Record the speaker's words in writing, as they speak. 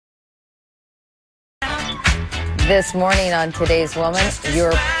This morning on Today's Woman,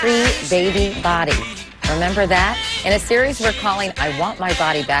 your pre-baby body. Remember that? In a series we're calling I Want My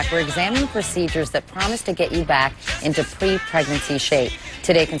Body Back, we're examining procedures that promise to get you back into pre-pregnancy shape.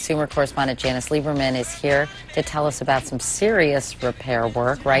 Today, consumer correspondent Janice Lieberman is here to tell us about some serious repair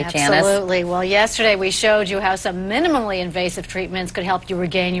work, right, Janice? Absolutely. Well, yesterday we showed you how some minimally invasive treatments could help you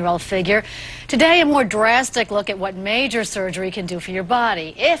regain your old figure. Today, a more drastic look at what major surgery can do for your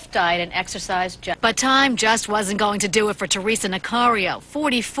body if diet and exercise. But time just wasn't going to do it for Teresa Nicario,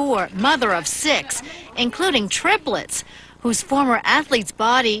 44, mother of 6, including triplets, whose former athlete's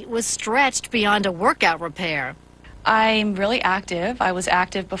body was stretched beyond a workout repair. I'm really active. I was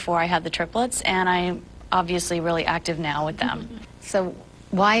active before I had the triplets, and I'm obviously really active now with them. So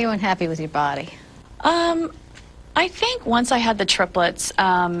why are you unhappy with your body? I think once I had the triplets,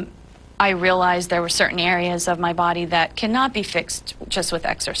 I realized there were certain areas of my body that cannot be fixed just with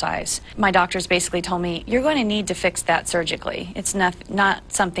exercise. My doctors basically told me, you're going to need to fix that surgically. It's not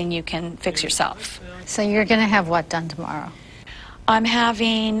something you can fix yourself. So you're going to have what done tomorrow? I'm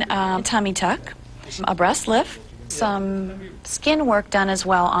having a tummy tuck, a breast lift, some skin work done as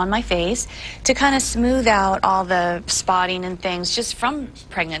well on my face to kind of smooth out all the spotting and things just from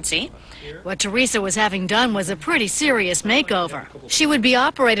pregnancy. What Teresa was having done was a pretty serious makeover. She would be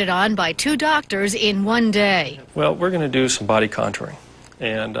operated on by 2 doctors in one day. Well, we're going to do some body contouring,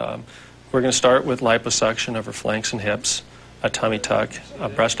 and we're going to start with liposuction of her flanks and hips, a tummy tuck, a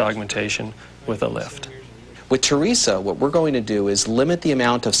breast augmentation with a lift. With Teresa, what we're going to do is limit the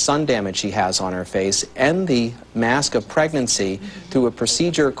amount of sun damage she has on her face and the mask of pregnancy through a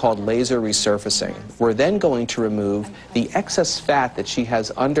procedure called laser resurfacing. We're then going to remove the excess fat that she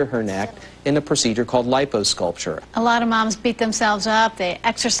has under her neck in a procedure called liposculpture. A lot of moms beat themselves up, they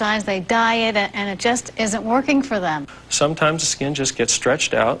exercise, they diet, and it just isn't working for them. Sometimes the skin just gets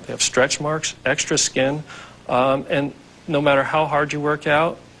stretched out. They have stretch marks, extra skin, and no matter how hard you work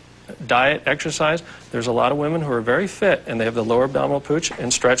out, diet, exercise, there's a lot of women who are very fit and they have the lower abdominal pooch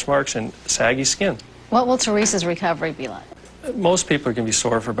and stretch marks and saggy skin. What will Teresa's recovery be like? Most people are going to be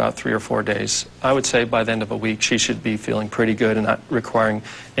sore for about 3 or 4 days. I would say by the end of a week she should be feeling pretty good and not requiring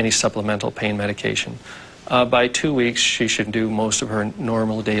any supplemental pain medication. By 2 weeks she should do most of her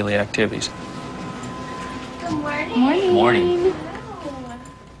normal daily activities. Good morning. Morning. Morning.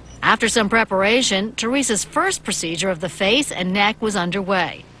 After some preparation, Teresa's first procedure of the face and neck was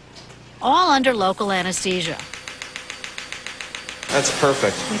underway, all under local anesthesia. That's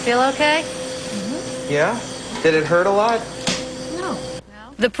perfect. You feel okay? Yeah? Did it hurt a lot? No.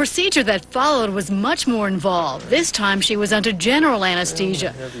 The procedure that followed was much more involved. This time she was under general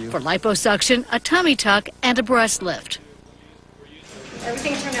anesthesia for liposuction, a tummy tuck, and a breast lift.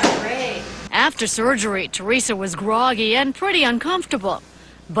 Everything turned out great. After surgery, Teresa was groggy and pretty uncomfortable.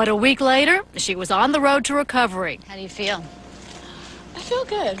 But a week later, she was on the road to recovery. How do you feel? I feel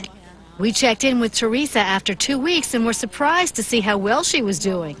good. We checked in with Teresa after 2 weeks and were surprised to see how well she was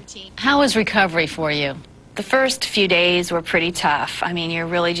doing. How was recovery for you? The first few days were pretty tough. I mean, you're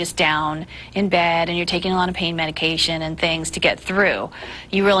really just down in bed and you're taking a lot of pain medication and things to get through.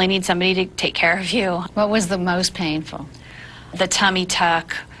 You really need somebody to take care of you. What was the most painful? The tummy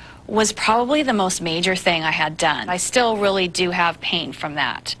tuck was probably the most major thing I had done. I still really do have pain from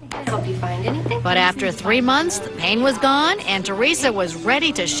that. I hope you find anything. But after 3 months, the pain was gone and Teresa was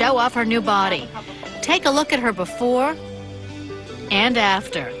ready to show off her new body. Take a look at her before and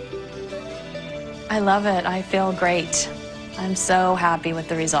after. I love it. I feel great. I'm so happy with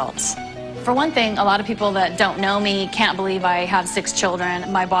the results. For one thing, a lot of people that don't know me can't believe I have 6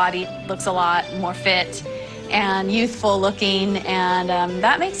 children. My body looks a lot more fit and youthful looking, and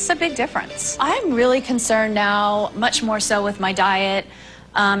that makes a big difference. I'm really concerned now, much more so with my diet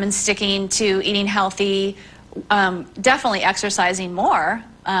and sticking to eating healthy, definitely exercising more.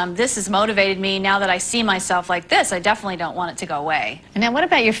 This has motivated me. Now that I see myself like this, I definitely don't want it to go away. And now what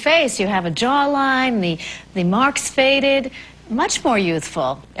about your face? You have a jawline, the marks faded, much more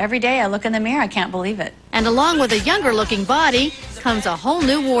youthful. Every day I look in the mirror, I can't believe it. And along with a younger looking body comes a whole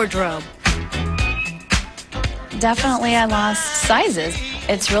new wardrobe. Definitely I lost sizes.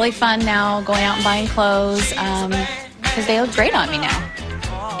 It's really fun now going out and buying clothes because they look great on me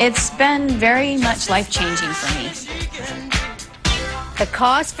now. It's been very much life-changing for me. The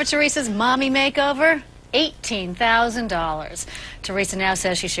cost for Teresa's mommy makeover? $18,000. Teresa now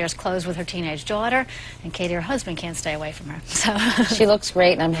says she shares clothes with her teenage daughter, and Katie, her husband, can't stay away from her. So She looks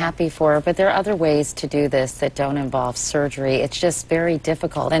great, and I'm happy for her, but there are other ways to do this that don't involve surgery. It's just very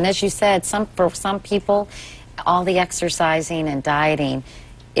difficult. And as you said, for some people, all the exercising and dieting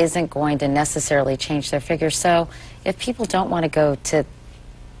isn't going to necessarily change their figure. So if people don't want to go to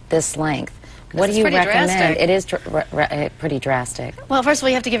this length, What do it's you pretty recommend? drastic. It is pretty drastic. Well, first of all,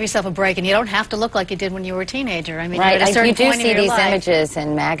 you have to give yourself a break, and you don't have to look like you did when you were a teenager. I mean, Right, you're at a certain you do point in see your these life. images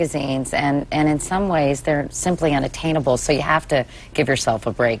in magazines, and in some ways they're simply unattainable, so you have to give yourself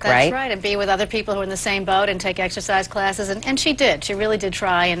a break, right? That's right, and be with other people who are in the same boat and take exercise classes, and she did. She really did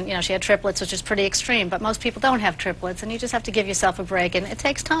try, and, you know, she had triplets, which is pretty extreme, but most people don't have triplets, and you just have to give yourself a break, and it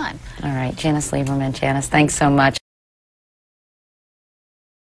takes time. All right, Janice Lieberman. Janice, thanks so much.